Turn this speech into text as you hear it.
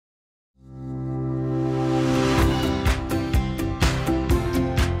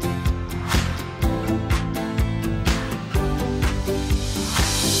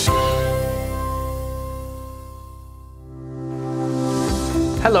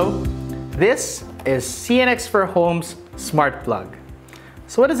Hello, this is CNX for Home's smart plug.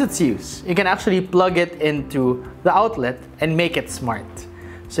 So what is its use? You can actually plug it into the outlet and make it smart.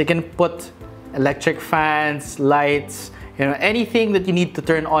 So you can put electric fans, lights, anything that you need to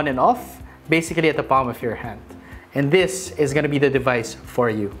turn on and off, basically at the palm of your hand. And this is going to be the device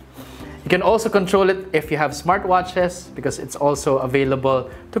for you. You can also control it if you have smartwatches, because it's also available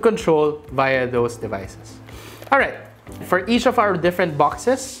to control via those devices. All right, for each of our different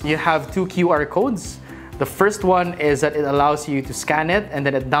boxes, you have 2 QR codes. The first one is that it allows you to scan it, and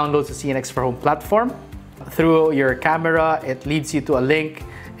then it downloads the CNX for Home platform. Through your camera, it leads you to a link,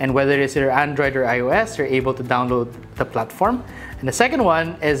 and whether it's your Android or iOS, you're able to download the platform. And the second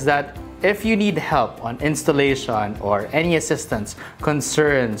one is that if you need help on installation or any assistance,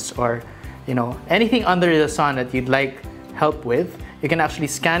 concerns, or anything under the sun that you'd like help with, you can actually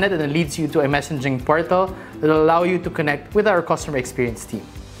scan it, and it leads you to a messaging portal that will allow you to connect with our customer experience team.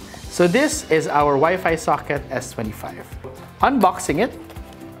 So this is our Wi-Fi socket S25. Unboxing it,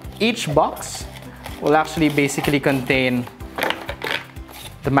 each box will actually basically contain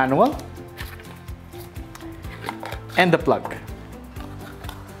the manual and the plug.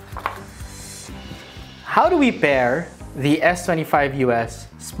 How do we pair the S25 US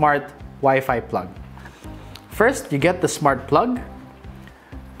smart Wi-Fi plug? First, you get the smart plug,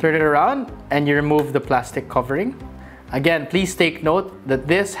 turn it around, and you remove the plastic covering. Again, please take note that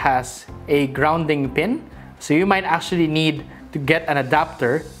this has a grounding pin, so you might actually need to get an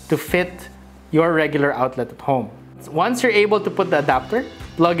adapter to fit your regular outlet at home. Once you're able to put the adapter,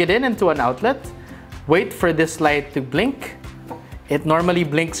 plug it into an outlet, wait for this light to blink. It normally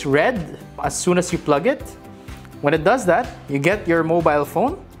blinks red as soon as you plug it. When it does that, you get your mobile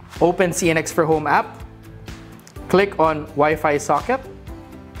phone, open CNX for Home app, click on Wi-Fi socket.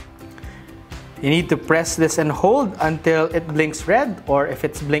 You need to press this and hold until it blinks red, or if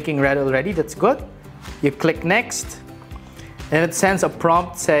it's blinking red already, that's good. You click next, and it sends a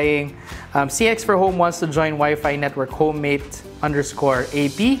prompt saying, CNX for Home wants to join Wi-Fi network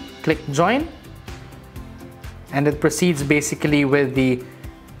homemate_AP. Click join, and it proceeds basically with the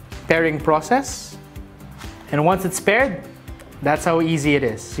pairing process. And once it's paired, that's how easy it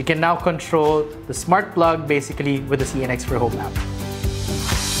is. You can now control the smart plug basically with the CNX for Home app.